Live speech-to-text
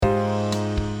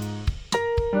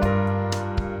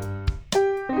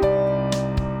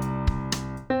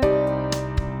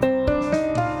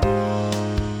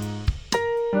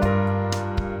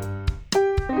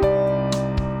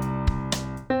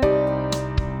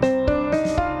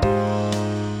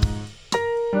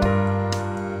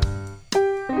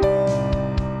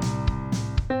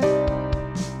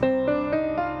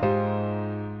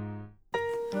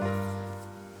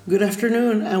Good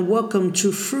afternoon, and welcome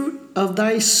to Fruit of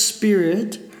Thy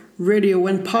Spirit radio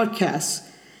and podcast.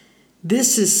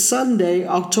 This is Sunday,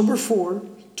 October 4,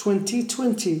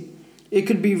 2020. It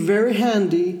could be very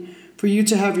handy for you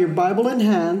to have your Bible in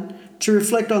hand to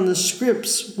reflect on the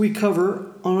scripts we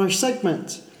cover on our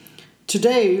segment.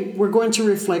 Today, we're going to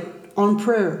reflect on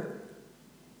prayer.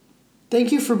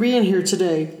 Thank you for being here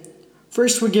today.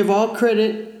 First, we give all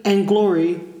credit and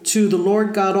glory to the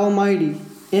Lord God Almighty.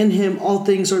 In Him all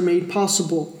things are made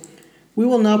possible. We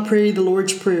will now pray the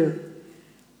Lord's Prayer.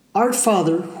 Our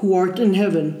Father, who art in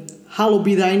heaven, hallowed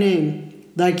be thy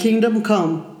name. Thy kingdom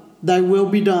come, thy will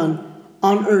be done,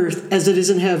 on earth as it is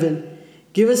in heaven.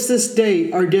 Give us this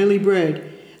day our daily bread,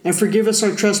 and forgive us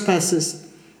our trespasses,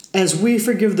 as we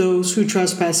forgive those who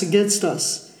trespass against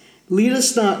us. Lead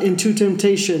us not into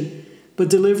temptation, but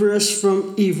deliver us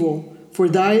from evil. For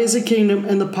thy is the kingdom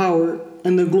and the power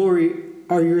and the glory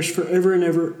are yours forever and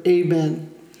ever.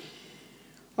 Amen.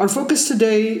 Our focus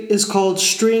today is called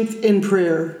Strength in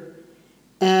Prayer,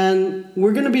 and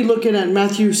we're going to be looking at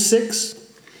Matthew 6.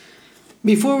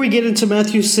 Before we get into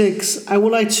Matthew 6, I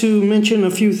would like to mention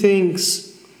a few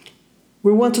things.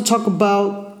 We want to talk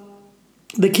about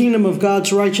the kingdom of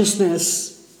God's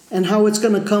righteousness and how it's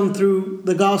going to come through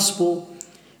the gospel.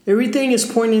 Everything is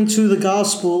pointing to the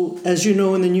gospel, as you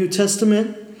know, in the New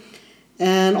Testament,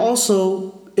 and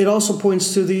it also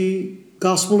points to the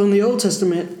gospel in the Old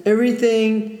Testament.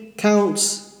 Everything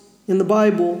counts in the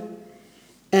Bible,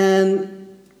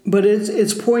 but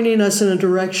it's pointing us in a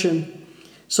direction.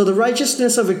 So the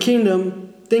righteousness of a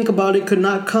kingdom, think about it, could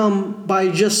not come by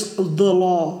just the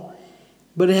law,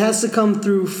 but it has to come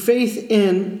through faith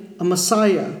in a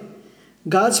Messiah.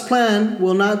 God's plan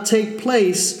will not take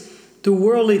place through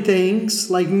worldly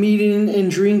things like eating and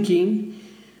drinking,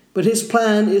 but His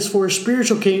plan is for a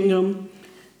spiritual kingdom,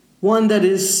 one that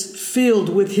is filled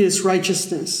with His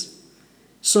righteousness.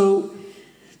 So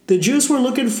the Jews were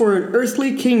looking for an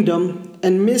earthly kingdom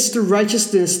and missed the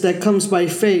righteousness that comes by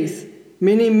faith.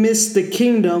 Many missed the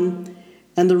kingdom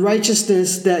and the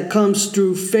righteousness that comes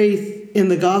through faith in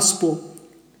the gospel.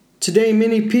 Today,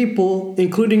 many people,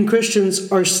 including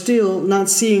Christians, are still not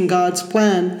seeing God's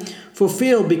plan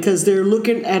fulfilled because they're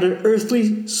looking at an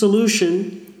earthly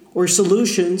solution or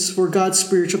solutions for God's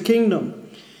spiritual kingdom.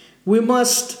 We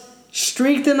must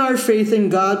strengthen our faith in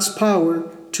God's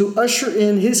power to usher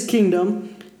in His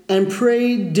kingdom and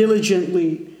pray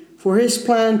diligently for His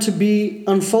plan to be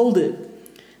unfolded.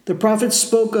 The prophet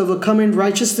spoke of a coming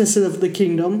righteousness of the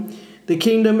kingdom. The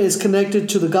kingdom is connected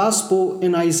to the gospel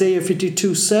in Isaiah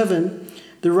 52:7.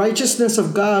 The righteousness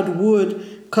of God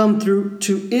would come through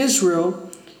to Israel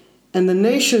and the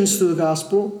nations through the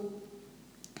gospel.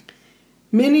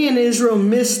 Many in Israel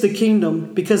missed the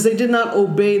kingdom because they did not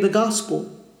obey the gospel.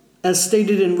 As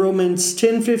stated in Romans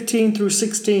 10:15 through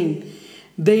 16,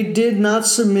 they did not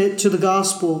submit to the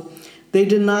gospel. They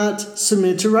did not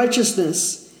submit to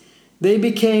righteousness. They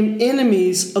became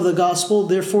enemies of the gospel,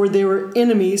 therefore they were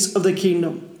enemies of the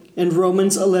kingdom. In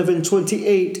Romans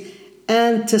 11:28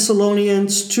 and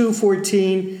Thessalonians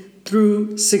 2:14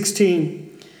 through 16.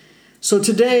 So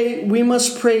today we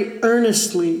must pray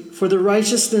earnestly for the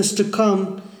righteousness to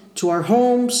come to our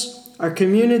homes, our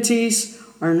communities,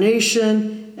 our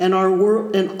nation, and our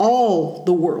world, and all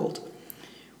the world.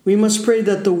 We must pray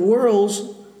that the world's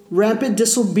rampant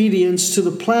disobedience to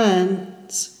the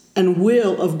plans and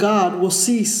will of God will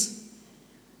cease.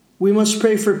 We must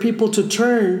pray for people to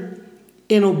turn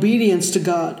in obedience to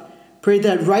God. Pray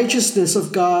that righteousness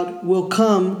of God will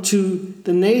come to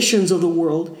the nations of the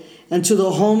world and to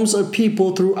the homes of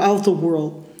people throughout the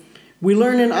world. We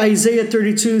learn in Isaiah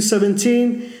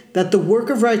 32:17 that the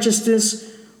work of righteousness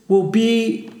will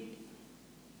be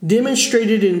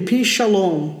demonstrated in peace,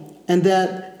 shalom, and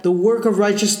that the work of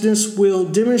righteousness will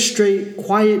demonstrate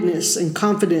quietness and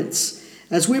confidence.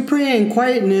 As we pray in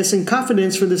quietness and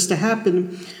confidence for this to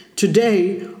happen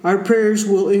today, our prayers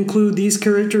will include these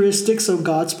characteristics of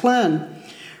God's plan.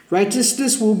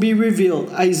 Righteousness will be revealed.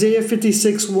 Isaiah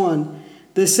 56:1.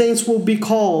 The saints will be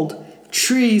called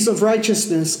trees of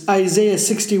righteousness. Isaiah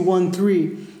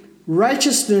 61:3.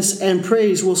 Righteousness and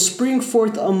praise will spring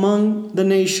forth among the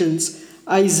nations.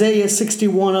 Isaiah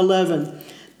 61:11.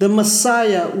 The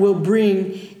Messiah will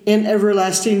bring in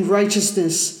everlasting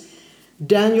righteousness.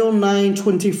 Daniel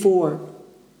 9:24.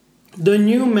 The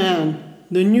new man,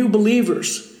 the new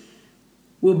believers,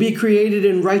 will be created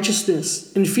in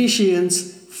righteousness.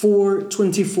 Ephesians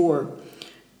 4:24.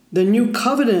 The new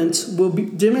covenant will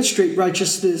demonstrate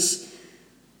righteousness.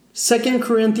 2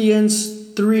 Corinthians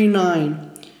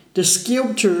 3:9. The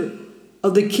sculpture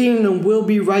of the kingdom will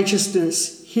be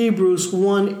righteousness. Hebrews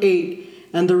 1:8.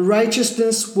 and the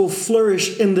righteousness will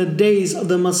flourish in the days of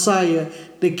the Messiah,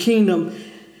 the kingdom.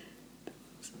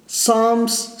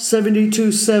 Psalms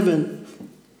 72:7.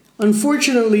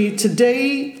 Unfortunately,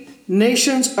 today,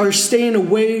 nations are staying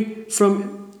away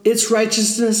from its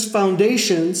righteousness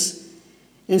foundations.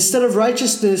 Instead of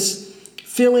righteousness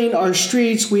filling our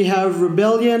streets, we have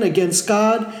rebellion against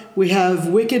God, we have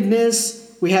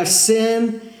wickedness, we have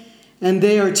sin, and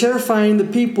they are terrifying the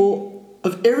people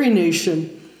of every nation.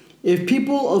 If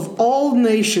people of all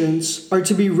nations are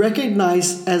to be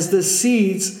recognized as the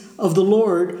seeds of the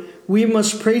Lord, we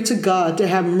must pray to God to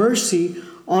have mercy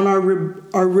on our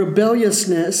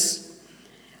rebelliousness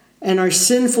and our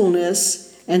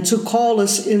sinfulness, and to call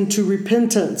us into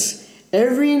repentance.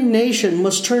 Every nation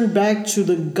must turn back to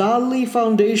the godly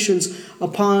foundations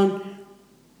upon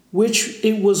which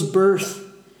it was birthed.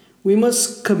 We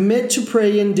must commit to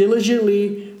praying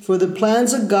diligently, for the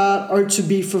plans of God are to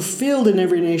be fulfilled in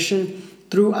every nation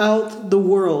throughout the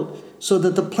world, so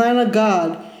that the plan of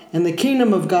God and the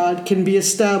kingdom of God can be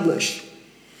established.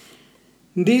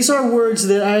 These are words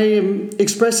that I am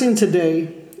expressing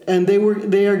today, and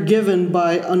they are given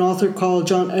by an author called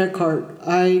John Eckhart.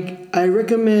 I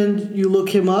recommend you look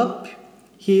him up.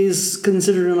 He is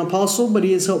considered an apostle, but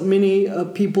he has helped many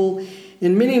people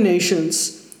in many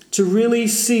nations to really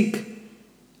seek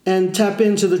and tap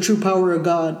into the true power of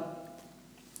God.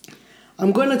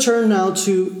 I'm going to turn now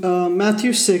to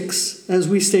Matthew 6, as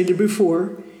we stated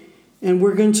before, and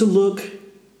we're going to look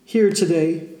here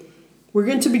today. We're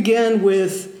going to begin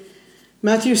with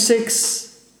Matthew 6.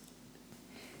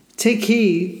 Take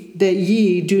heed that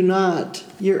ye do not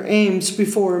your aims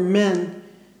before men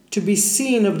to be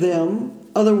seen of them,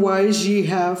 otherwise ye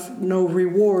have no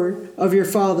reward of your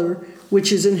Father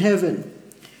which is in heaven.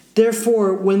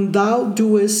 Therefore, when thou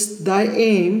doest thy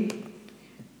aim,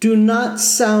 do not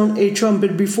sound a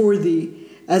trumpet before thee,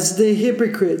 as the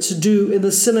hypocrites do in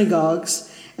the synagogues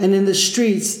and in the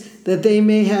streets, that they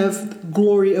may have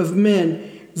glory of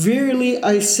men. Verily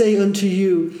I say unto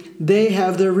you, they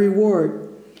have their reward.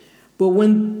 But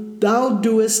when thou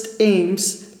doest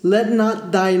aims, let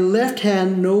not thy left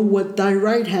hand know what thy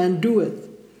right hand doeth,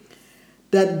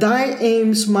 that thy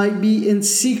aims might be in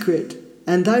secret,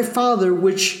 and thy Father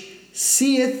which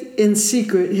seeth in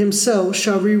secret himself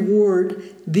shall reward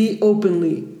thee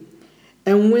openly.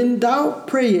 And when thou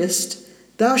prayest,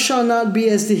 thou shalt not be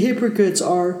as the hypocrites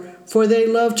are, for they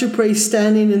love to pray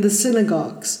standing in the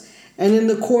synagogues and in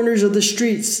the corners of the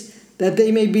streets, that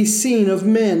they may be seen of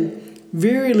men.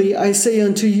 Verily I say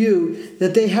unto you,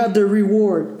 that they have their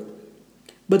reward.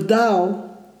 But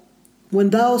thou,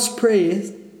 when thou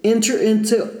prayest, enter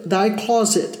into thy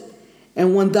closet,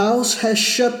 and when thou hast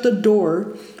shut the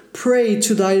door, pray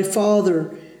to thy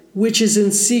Father which is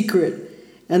in secret,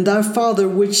 and thy Father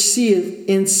which seeth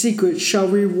in secret shall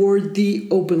reward thee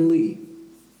openly.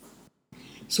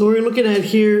 So what we're looking at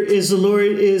here is the Lord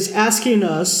is asking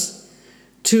us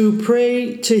to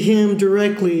pray to Him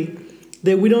directly,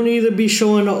 that we don't need to be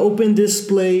showing an open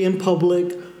display in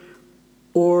public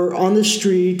or on the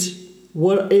street.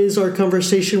 What is our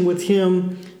conversation with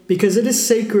Him? Because it is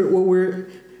sacred. What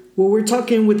we're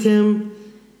talking with Him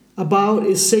about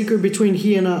is sacred between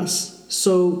He and us.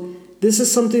 So this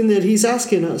is something that He's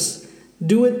asking us.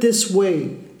 Do it this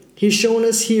way. He's showing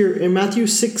us here in Matthew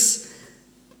 6,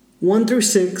 1 through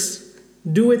 6.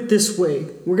 Do it this way.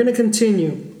 We're going to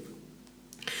continue.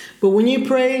 But when you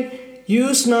pray,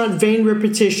 use not vain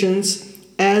repetitions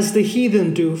as the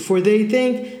heathen do, for they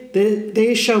think that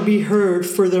they shall be heard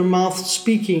for their mouth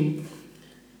speaking.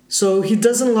 So He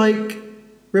doesn't like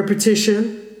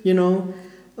repetition,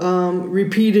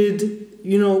 repeated.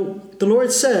 The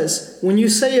Lord says, when you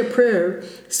say a prayer,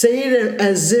 say it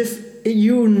as if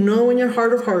you know in your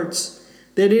heart of hearts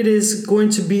that it is going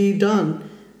to be done.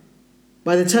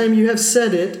 By the time you have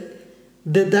said it,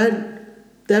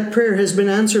 that prayer has been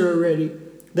answered already.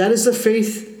 That is the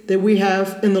faith that we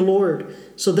have in the Lord.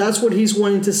 So that's what He's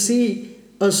wanting to see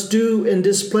us do and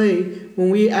display when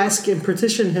we ask and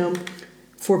petition Him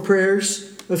for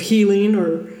prayers of healing,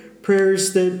 or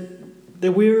prayers that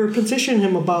we are petitioning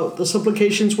Him about, the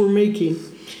supplications we're making.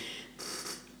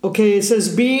 Okay, it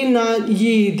says, be not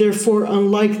ye therefore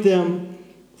unlike them,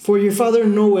 for your Father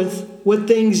knoweth what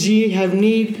things ye have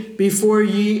need before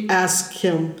ye ask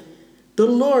Him. The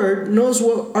Lord knows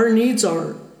what our needs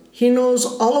are. He knows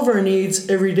all of our needs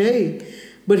every day,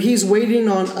 but He's waiting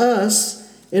on us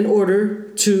in order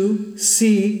to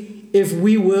see if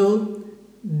we will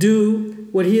do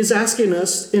what He is asking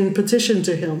us in petition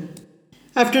to Him.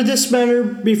 After this manner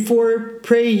before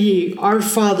pray ye, Our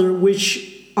Father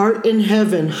which art in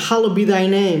heaven, hallowed be thy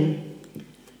name.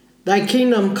 Thy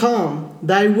kingdom come,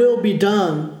 thy will be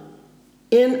done,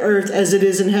 in earth as it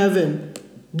is in heaven.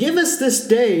 Give us this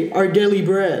day our daily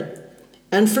bread,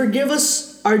 and forgive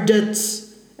us our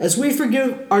debts as we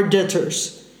forgive our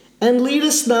debtors. And lead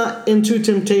us not into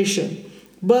temptation,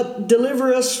 but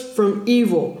deliver us from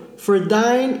evil. For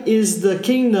thine is the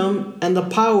kingdom and the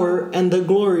power and the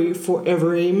glory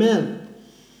forever. Amen.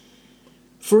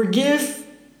 For if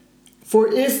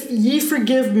ye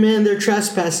forgive men their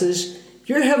trespasses,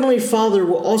 your heavenly Father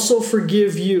will also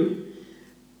forgive you.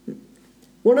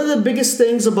 One of the biggest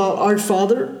things about our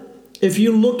Father, if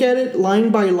you look at it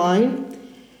line by line,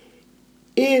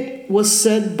 it was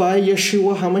said by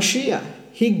Yeshua HaMashiach.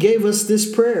 He gave us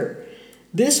this prayer.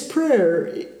 This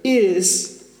prayer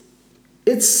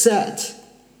it's set.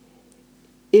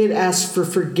 It asks for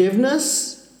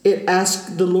forgiveness. It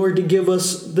asks the Lord to give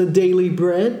us the daily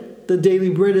bread. The daily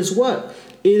bread is what?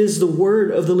 It is the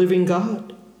word of the living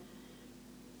God.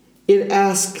 It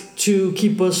asks to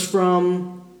keep us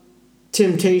from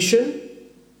temptation.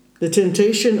 The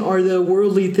temptation are the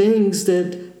worldly things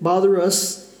that bother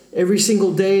us every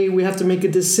single day. We have to make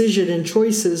a decision and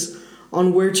choices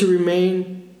on where to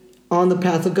remain on the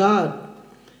path of God.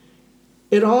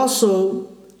 It also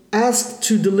asks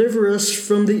to deliver us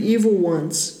from the evil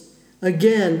ones.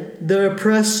 Again, the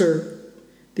oppressor.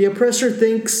 The oppressor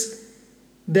thinks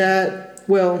that,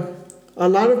 well, a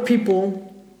lot of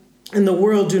people in the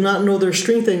world do not know their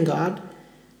strength in God,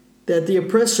 that the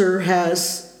oppressor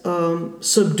has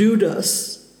subdued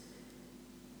us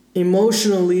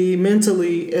emotionally,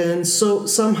 mentally, and so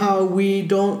somehow we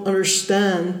don't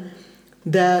understand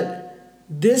that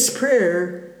this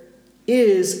prayer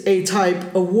is a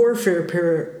type of warfare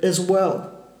prayer as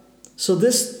well. So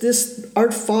this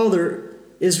our Father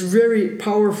is very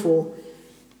powerful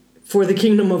for the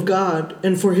kingdom of God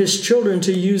and for his children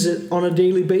to use it on a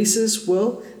daily basis.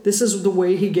 Well, this is the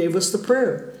way he gave us the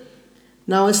prayer.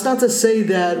 Now, it's not to say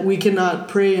that we cannot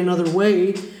pray another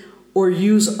way or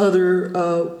use other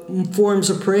forms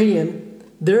of praying.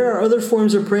 There are other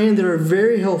forms of praying that are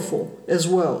very helpful as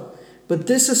well. But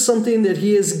this is something that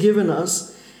he has given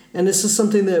us, and this is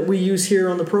something that we use here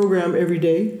on the program every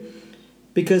day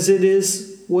because it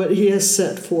is what he has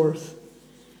set forth.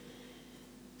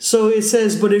 So it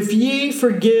says, but if ye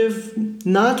forgive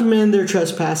not men their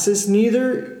trespasses,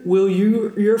 neither will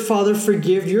your Father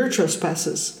forgive your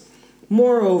trespasses.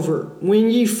 Moreover, when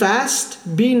ye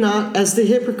fast, be not as the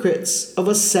hypocrites of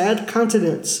a sad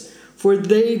countenance, for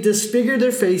they disfigure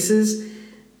their faces,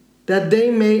 that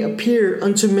they may appear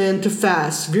unto men to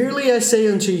fast. Verily I say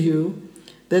unto you,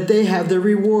 that they have their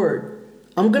reward.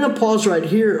 I'm going to pause right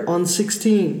here on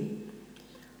 16.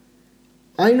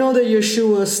 I know that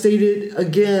Yeshua stated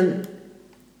again,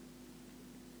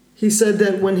 he said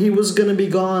that when he was going to be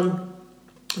gone,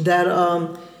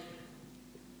 that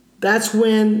that's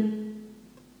when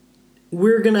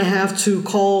we're going to have to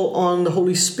call on the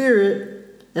Holy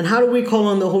Spirit. And how do we call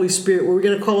on the Holy Spirit? Well, we're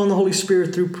going to call on the Holy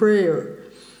Spirit through prayer.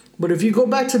 But if you go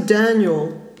back to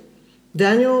Daniel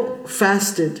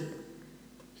fasted.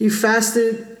 He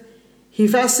fasted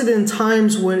in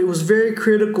times when it was very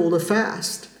critical to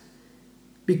fast,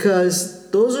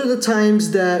 because those are the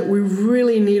times that we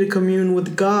really need to commune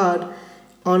with God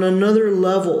on another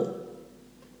level.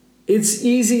 It's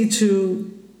easy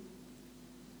to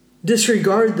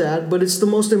disregard that, but it's the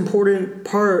most important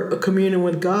part of communion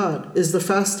with God is the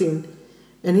fasting.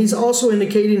 And he's also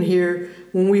indicating here,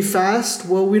 when we fast,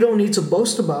 well, we don't need to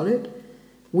boast about it.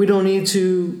 We don't need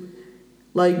to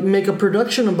make a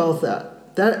production about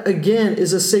that. That, again,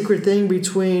 is a sacred thing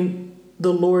between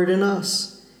the Lord and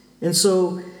us. And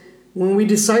so when we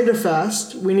decide to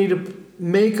fast, we need to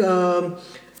make a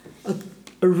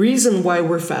reason why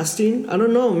we're fasting. I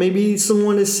don't know. Maybe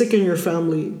someone is sick in your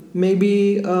family.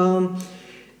 Maybe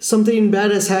something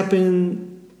bad has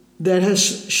happened that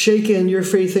has shaken your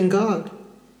faith in God.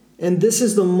 And this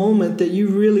is the moment that you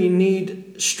really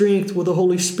need strength with the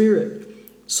Holy Spirit.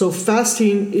 So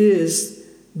fasting is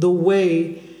the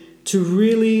way to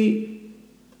really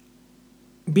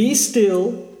be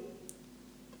still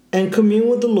and commune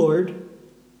with the Lord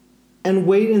and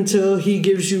wait until he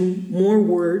gives you more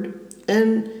word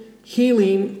and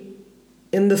healing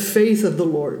in the faith of the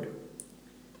Lord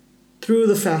through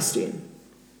the fasting.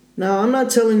 Now, I'm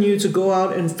not telling you to go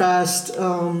out and fast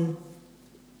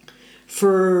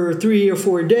for 3 or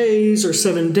 4 days or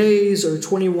 7 days or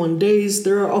 21 days.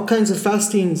 There are all kinds of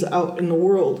fastings out in the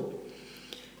world.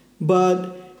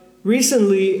 But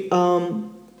recently,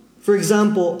 for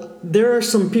example, there are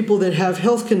some people that have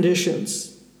health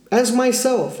conditions. As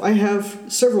myself, I have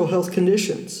several health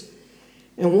conditions.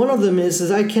 And one of them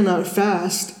is I cannot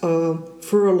fast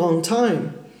for a long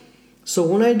time. So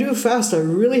when I do fast, I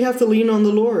really have to lean on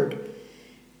the Lord.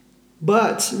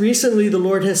 But recently the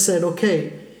Lord has said,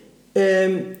 okay,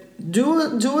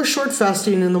 do a short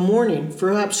fasting in the morning.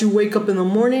 Perhaps you wake up in the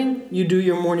morning, you do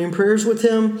your morning prayers with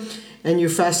Him, and you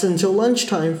fast until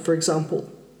lunchtime, for example.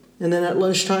 And then at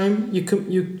lunchtime,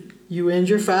 you end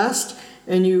your fast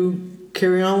and you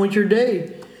carry on with your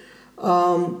day.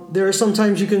 There are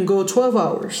sometimes you can go 12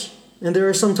 hours, and there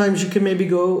are sometimes you can maybe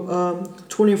go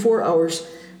 24 hours.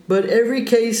 But every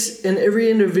case and every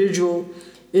individual,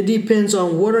 it depends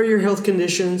on what are your health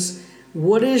conditions,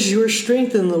 what is your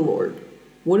strength in the Lord,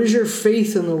 what is your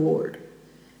faith in the Lord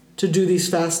to do these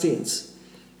fastings.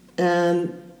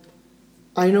 And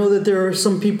I know that there are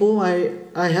some people, I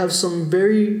have some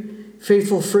very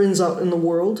faithful friends out in the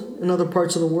world, in other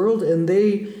parts of the world, and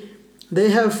they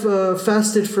have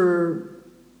fasted for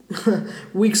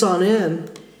weeks on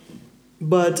end,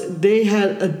 but they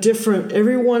had a different.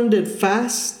 Everyone that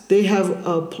fasts, they have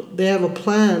a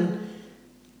plan,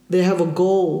 they have a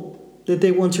goal that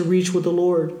they want to reach with the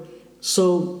Lord.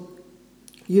 So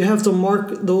you have to mark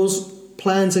those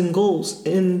plans and goals.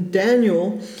 In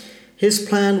Daniel, his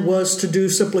plan was to do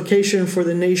supplication for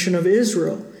the nation of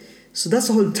Israel. So that's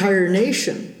the whole entire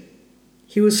nation.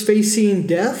 He was facing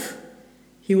death.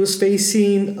 He was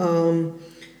facing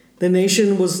the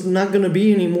nation was not going to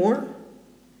be anymore.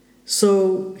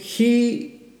 So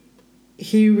he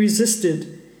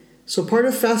resisted. So part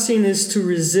of fasting is to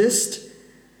resist.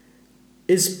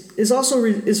 Is also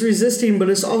resisting, but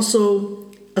it's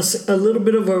also a little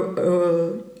bit of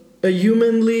a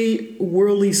humanly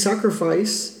worldly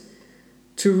sacrifice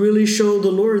to really show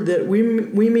the Lord that we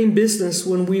mean business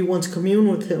when we want to commune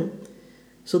with Him.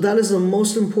 So that is the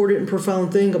most important and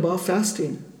profound thing about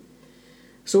fasting.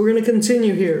 So we're going to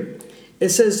continue here. It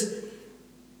says,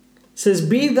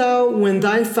 be thou when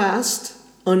thy fast,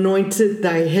 anointed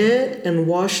thy head and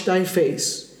wash thy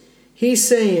face. He's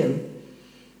saying,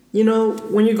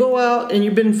 when you go out and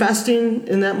you've been fasting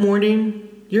in that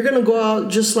morning, you're going to go out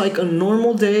just like a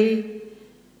normal day.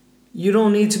 You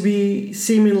don't need to be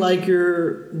seeming like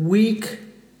you're weak,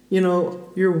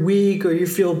 you're weak or you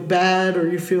feel bad or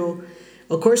you feel...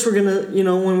 Of course, we're going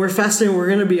to, when we're fasting, we're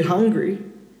going to be hungry.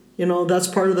 That's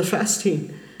part of the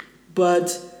fasting.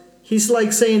 But he's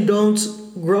like saying, don't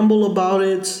grumble about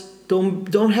it.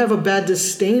 Don't have a bad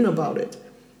disdain about it.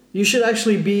 You should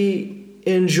actually be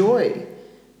in joy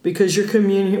because you're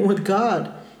communing with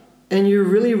God. And you're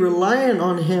really relying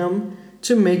on Him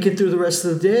to make it through the rest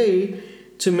of the day,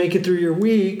 to make it through your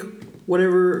week,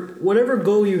 whatever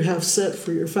goal you have set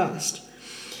for your fast.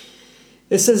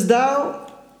 It says,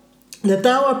 that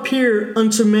thou appear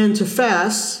unto men to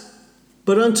fast,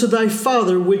 but unto thy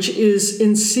Father which is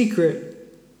in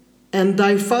secret, and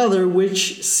thy Father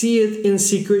which seeth in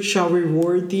secret shall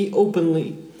reward thee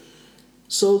openly.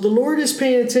 So the Lord is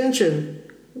paying attention.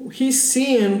 He's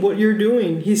seeing what you're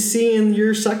doing. He's seeing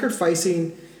you're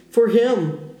sacrificing for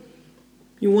Him.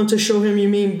 You want to show Him you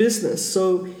mean business.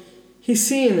 So He's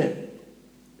seeing it.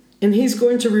 And He's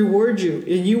going to reward you.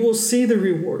 And you will see the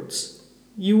rewards.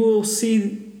 You will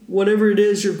see whatever it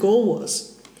is your goal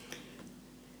was.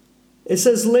 It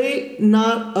says, lay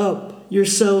not up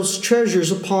yourselves treasures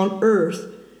upon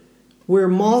earth, where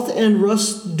moth and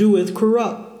rust doeth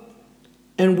corrupt,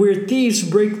 and where thieves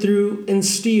break through and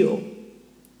steal.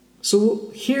 So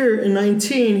here in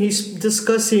 19, he's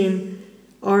discussing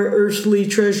our earthly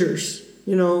treasures.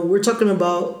 We're talking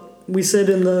about, we said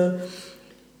in the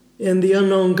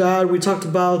unknown God, we talked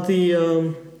about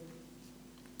the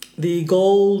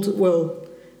gold,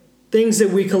 things that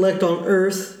we collect on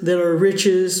earth that are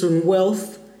riches and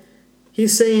wealth.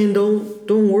 He's saying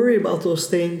don't worry about those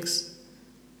things.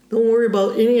 Don't worry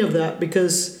about any of that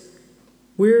because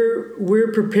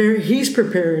we're preparing. He's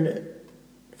preparing it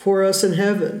for us in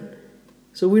heaven.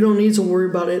 So we don't need to worry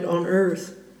about it on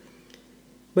earth.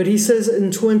 But he says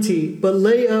in 20, but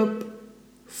lay up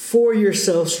for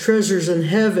yourselves treasures in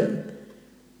heaven,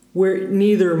 where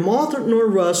neither moth nor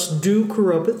rust do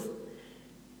corrupteth,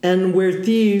 and where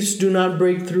thieves do not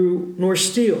break through nor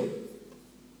steal.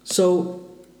 So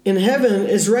in heaven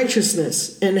is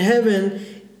righteousness. In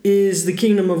heaven is the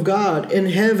kingdom of God. In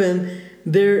heaven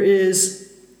there is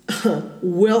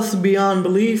wealth beyond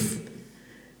belief.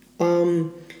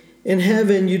 In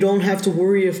heaven you don't have to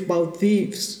worry about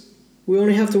thieves. We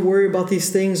only have to worry about these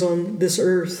things on this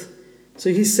earth. So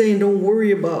he's saying don't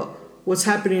worry about what's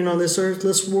happening on this earth.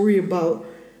 Let's worry about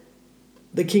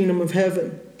the kingdom of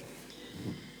heaven.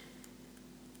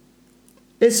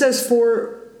 It says,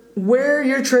 for where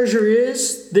your treasure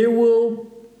is, there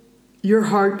will your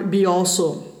heart be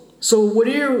also. So what are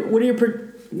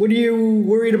you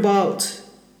worried about?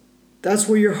 That's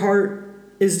where your heart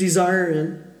is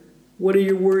desiring. What are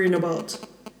you worrying about?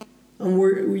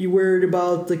 You worried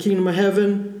about the kingdom of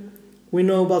heaven. We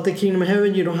know about the kingdom of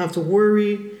heaven. You don't have to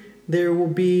worry. There will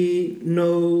be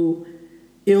no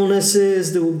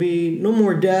illnesses. There will be no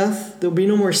more death. There will be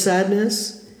no more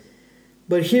sadness.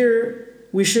 But here,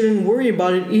 we shouldn't worry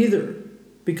about it either,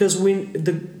 because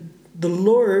the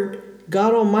Lord,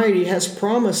 God Almighty, has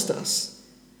promised us.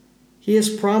 He has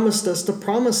promised us the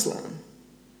promised land.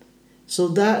 So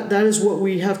that is what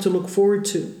we have to look forward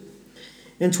to.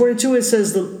 In 22 it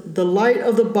says, the light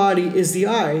of the body is the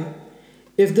eye.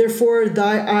 If therefore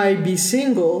thy eye be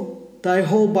single, thy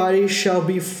whole body shall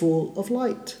be full of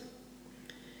light.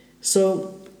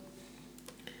 So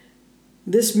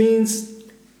this means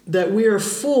that we are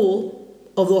full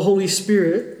of the Holy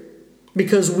Spirit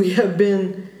because we have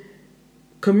been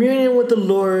communion with the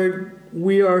Lord.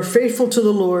 We are faithful to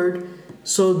the Lord.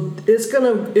 So it's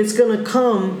gonna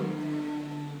come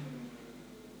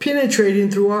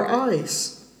penetrating through our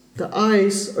eyes. The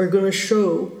eyes are going to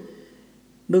show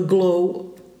the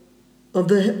glow of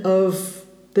the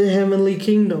heavenly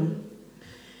kingdom.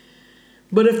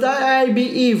 But if thy eye be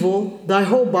evil, thy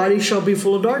whole body shall be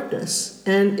full of darkness.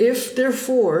 And if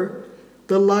therefore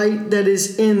the light that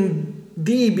is in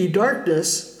thee be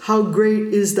darkness, how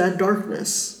great is that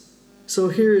darkness? So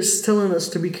here is telling us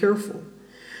to be careful.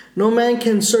 No man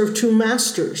can serve two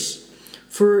masters.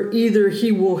 For either he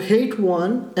will hate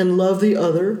one and love the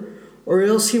other, or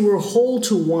else he will hold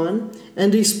to one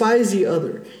and despise the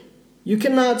other. You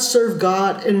cannot serve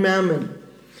God and mammon.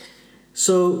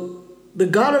 So the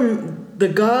God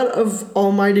of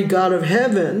Almighty God of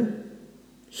heaven,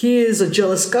 he is a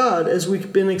jealous God, as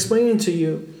we've been explaining to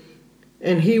you.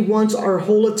 And he wants our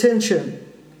whole attention.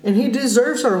 And he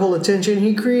deserves our whole attention.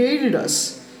 He created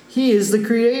us. He is the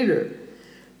creator.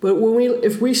 But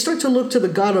if we start to look to the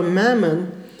God of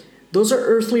mammon, those are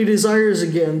earthly desires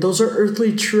again. Those are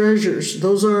earthly treasures.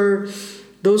 Those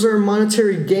are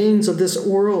monetary gains of this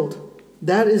world.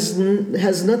 That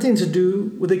has nothing to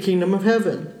do with the kingdom of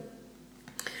heaven.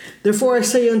 Therefore I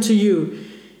say unto you,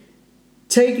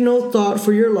 take no thought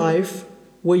for your life,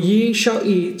 what ye shall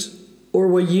eat, or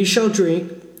what ye shall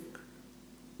drink,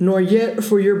 nor yet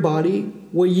for your body,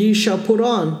 what ye shall put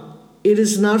on. It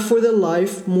is not for the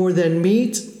life more than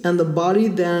meat, and the body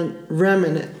than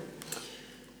raiment.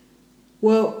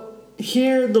 Well,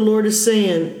 here the Lord is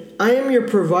saying, I am your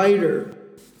provider.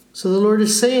 So the Lord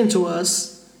is saying to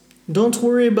us, don't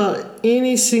worry about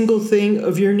any single thing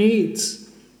of your needs.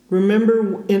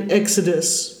 Remember in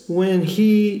Exodus when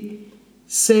he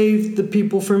saved the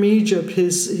people from Egypt, he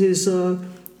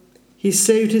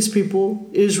saved his people,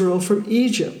 Israel, from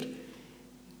Egypt.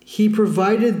 He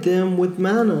provided them with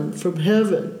manna from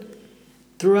heaven.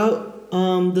 Throughout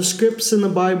the scripts in the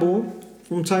Bible,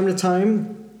 from time to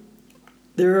time,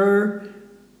 there are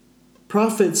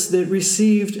prophets that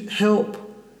received help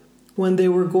when they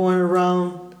were going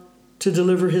around to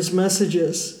deliver his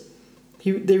messages.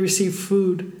 They received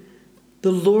food.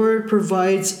 The Lord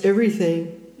provides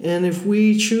everything, and if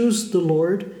we choose the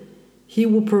Lord, he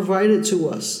will provide it to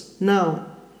us. Now,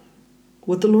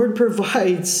 what the Lord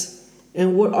provides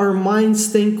and what our minds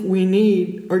think we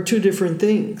need are two different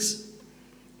things.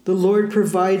 The Lord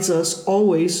provides us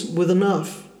always with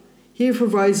enough. He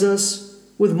provides us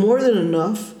with more than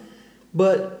enough,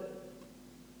 but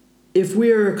if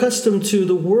we are accustomed to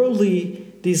the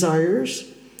worldly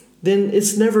desires, then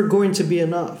it's never going to be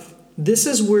enough. This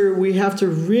is where we have to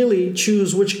really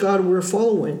choose which God we're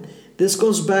following. This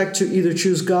goes back to either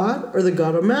choose God or the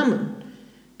God of mammon,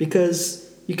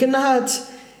 because you cannot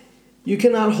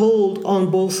hold on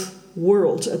both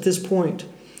worlds at this point.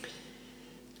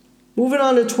 Moving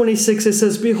on to 26, it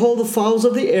says, behold the fowls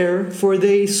of the air, for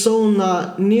they sow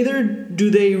not, neither do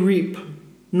they reap,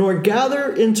 nor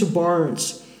gather into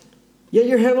barns, yet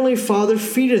your heavenly Father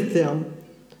feedeth them.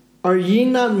 Are ye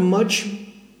not much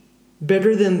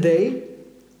better than they?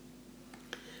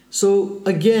 So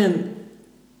again,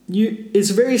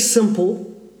 it's very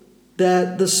simple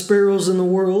that the sparrows in the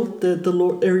world, that the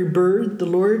Lord, every bird, the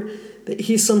Lord, that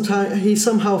he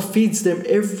somehow feeds them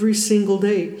every single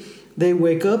day. They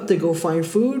wake up, they go find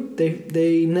food,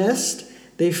 they nest,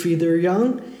 they feed their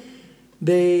young.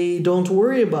 They don't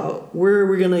worry about where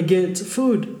we're going to get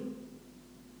food.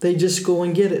 They just go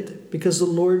and get it because the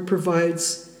Lord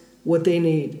provides what they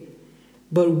need.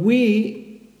 But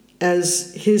we,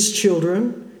 as his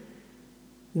children,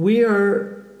 we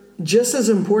are just as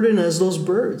important as those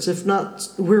birds. If not,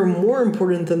 we're more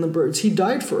important than the birds. He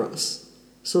died for us.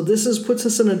 So this puts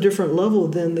us in a different level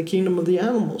than the kingdom of the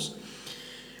animals.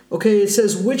 Okay, it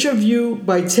says, which of you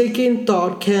by taking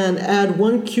thought can add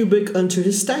 1 cubit unto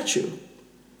his statue?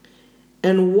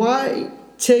 And why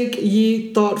take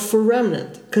ye thought for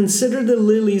remnant. Consider the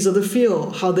lilies of the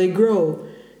field, how they grow.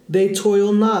 They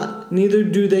toil not, neither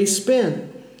do they spin.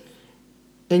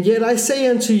 And yet I say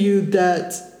unto you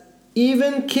that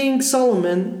even King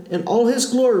Solomon in all his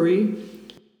glory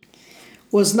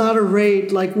was not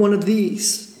arrayed like one of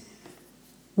these.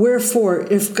 Wherefore,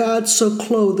 if God so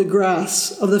clothe the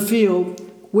grass of the field,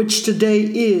 which today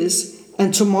is,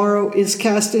 and tomorrow is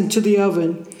cast into the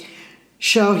oven,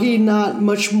 shall he not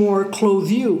much more clothe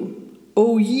you,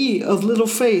 O ye of little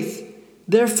faith?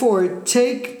 Therefore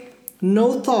take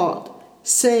no thought,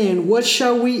 saying, what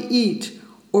shall we eat,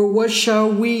 or what shall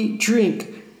we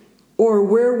drink, or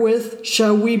wherewith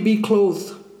shall we be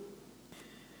clothed?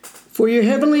 For your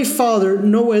heavenly Father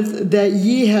knoweth that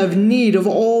ye have need of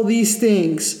all these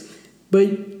things.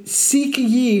 But seek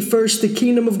ye first the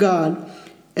kingdom of God,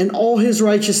 and all his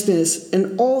righteousness,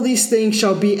 and all these things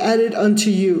shall be added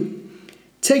unto you.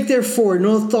 Take therefore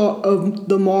no thought of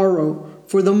the morrow,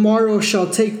 for the morrow shall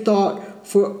take thought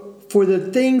for the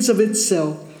things of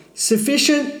itself.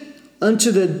 Sufficient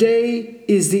unto the day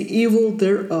is the evil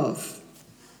thereof.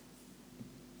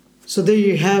 So there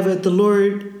you have it. The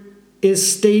Lord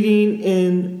is stating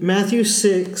in Matthew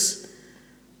 6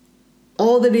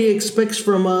 all that he expects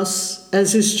from us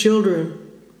as his children,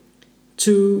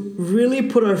 to really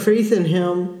put our faith in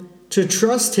him, to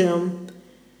trust him,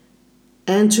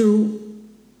 and to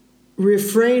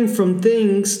refrain from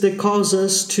things that cause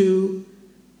us to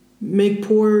make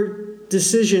poor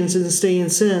decisions and stay in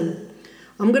sin.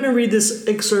 I'm going to read this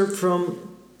excerpt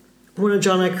from one of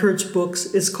John Eckhardt's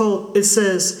books. It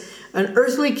says, an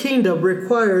earthly kingdom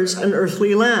requires an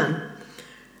earthly land,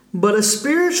 but a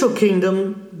spiritual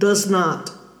kingdom does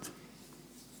not.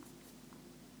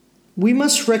 We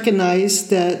must recognize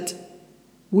that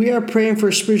we are praying for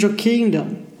a spiritual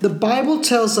kingdom. The Bible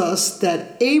tells us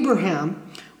that Abraham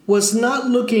was not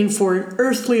looking for an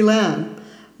earthly land,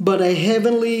 but a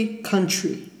heavenly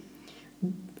country.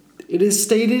 It is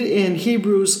stated in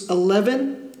Hebrews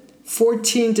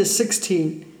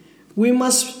 11:14-16. We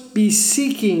must be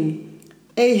seeking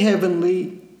a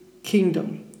heavenly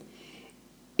kingdom.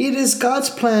 It is God's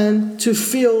plan to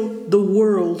fill the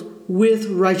world with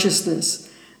righteousness.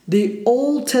 The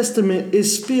Old Testament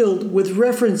is filled with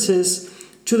references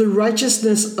to the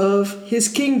righteousness of his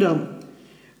kingdom.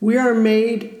 We are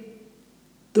made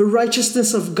the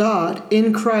righteousness of God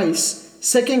in Christ.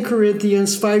 2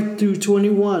 Corinthians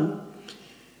 5-21.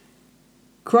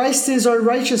 Christ is our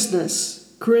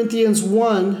righteousness. Corinthians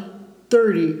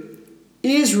 1:30.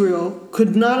 Israel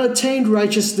could not attain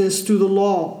righteousness through the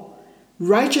law.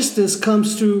 Righteousness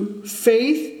comes through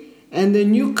faith and the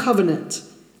new covenant.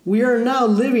 We are now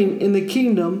living in the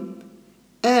kingdom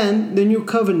and the new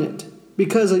covenant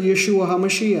because of Yeshua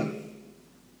HaMashiach.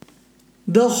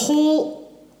 The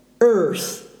whole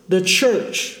earth, the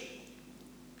church,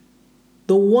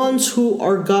 the ones who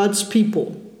are God's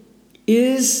people,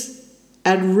 is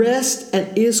at rest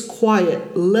and is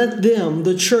quiet. Let them,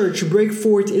 the church, break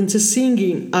forth into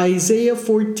singing. Isaiah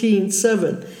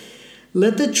 14:7.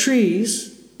 Let the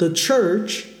trees, the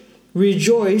church,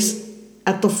 rejoice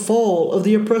at the fall of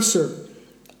the oppressor.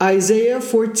 Isaiah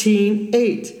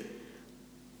 14:8.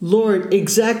 Lord,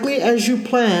 exactly as you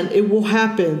plan, it will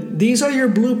happen. These are your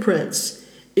blueprints.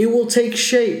 It will take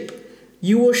shape.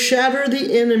 You will shatter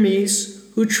the enemies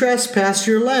who trespass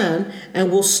your land and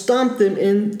will stomp them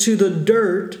into the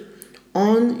dirt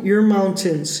on your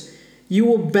mountains. You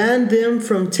will ban them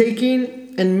from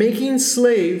taking and making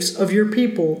slaves of your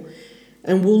people,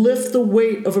 and will lift the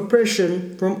weight of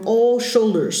oppression from all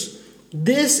shoulders.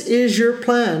 This is your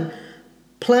plan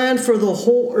for the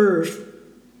whole earth.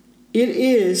 It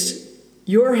is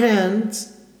your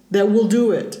hands that will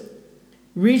do it,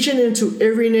 reaching into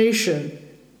every nation.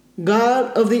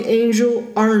 God of the angel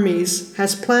armies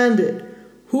has planned it.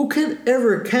 Who can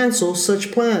ever cancel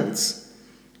such plans?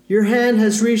 Your hand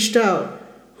has reached out.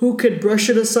 Who could brush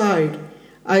it aside?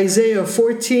 Isaiah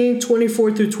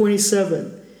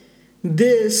 14:24-27.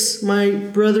 This, my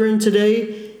brethren,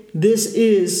 today, this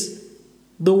is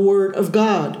the word of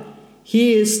God.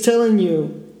 He is telling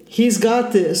you he's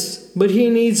got this, but he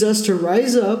needs us to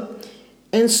rise up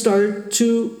and start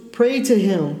to pray to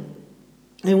him.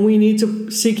 And we need to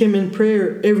seek him in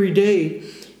prayer every day.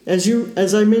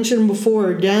 As I mentioned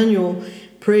before, Daniel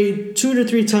prayed 2 to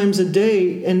 3 times a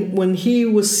day. And when he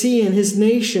was seeing his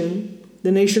nation,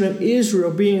 the nation of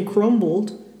Israel, being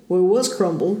crumbled, well, it was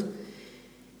crumbled,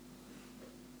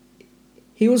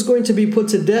 he was going to be put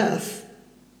to death.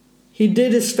 He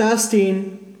did his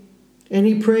fasting and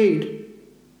he prayed.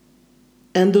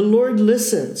 And the Lord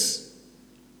listens.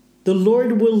 The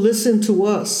Lord will listen to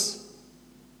us.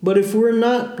 But if we're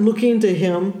not looking to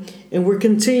him and we're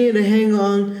continuing to hang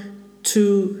on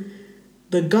to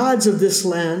the gods of this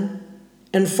land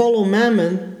and follow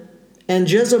Mammon and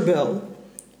Jezebel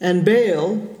and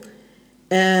Baal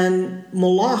and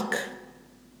Moloch,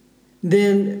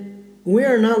 then we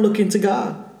are not looking to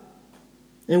God.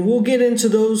 And we'll get into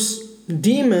those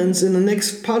demons in the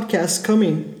next podcast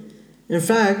coming. In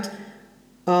fact,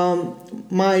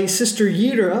 my sister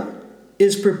Yira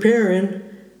is preparing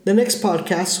the next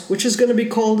podcast, which is going to be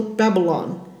called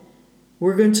Babylon.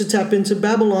 We're going to tap into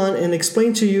Babylon and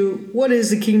explain to you what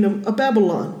is the kingdom of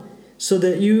Babylon so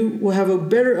that you will have a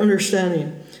better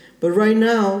understanding. But right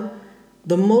now,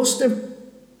 the most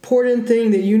important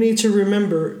thing that you need to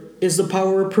remember is the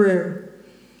power of prayer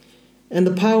and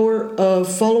the power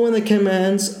of following the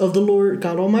commands of the Lord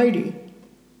God Almighty.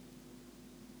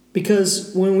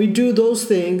 Because when we do those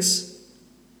things,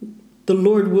 the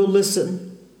Lord will listen.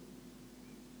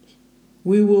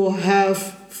 We will have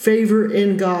favor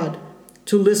in God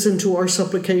to listen to our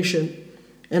supplication.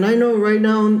 And I know right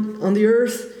now on the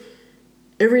earth,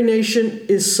 every nation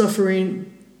is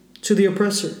suffering to the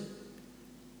oppressor.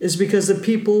 It's because the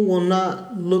people will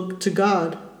not look to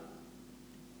God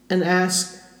and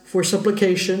ask for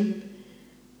supplication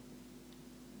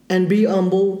and be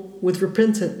humble with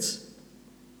repentance.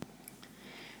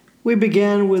 We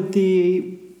began with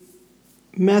the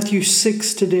Matthew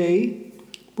 6 today.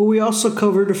 But we also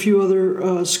covered a few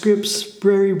other scripts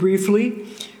very briefly.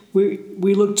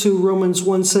 We looked to Romans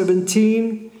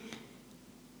 1:17,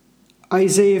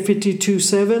 Isaiah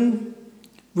 52:7,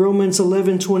 Romans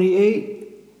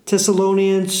 11:28,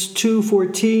 Thessalonians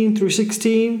 2:14 through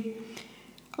 16,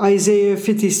 Isaiah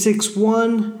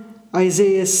 56:1,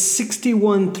 Isaiah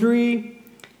 61:3,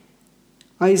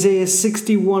 Isaiah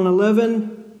 61:11,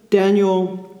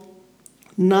 Daniel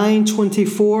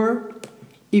 9:24,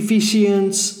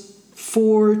 Ephesians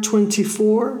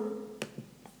 4:24,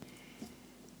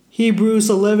 Hebrews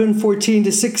 11:14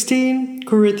 to 16,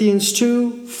 Corinthians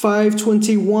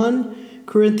 2:5-21,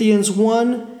 Corinthians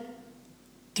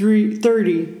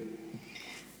 1:30.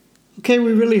 Okay,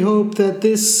 we really hope that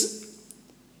this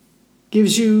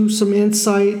gives you some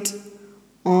insight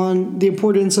on the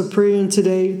importance of praying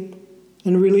today,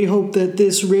 and really hope that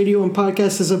this radio and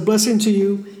podcast is a blessing to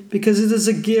you, because it is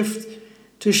a gift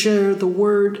to share the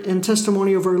word and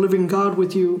testimony of our living God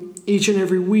with you each and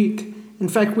every week. In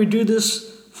fact, we do this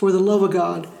for the love of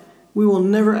God. We will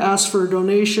never ask for a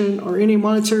donation or any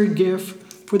monetary gift,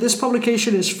 for this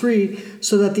publication is free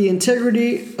so that the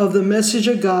integrity of the message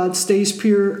of God stays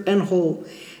pure and whole.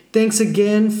 Thanks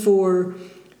again for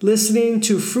listening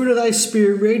to Fruit of Thy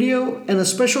Spirit Radio, and a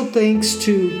special thanks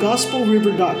to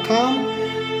gospelriver.com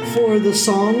for the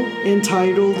song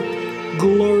entitled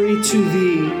Glory to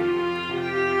Thee.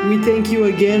 We thank you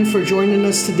again for joining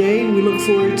us today. We look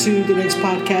forward to the next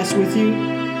podcast with you.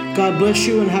 God bless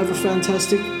you and have a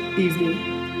fantastic evening.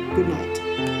 Good night.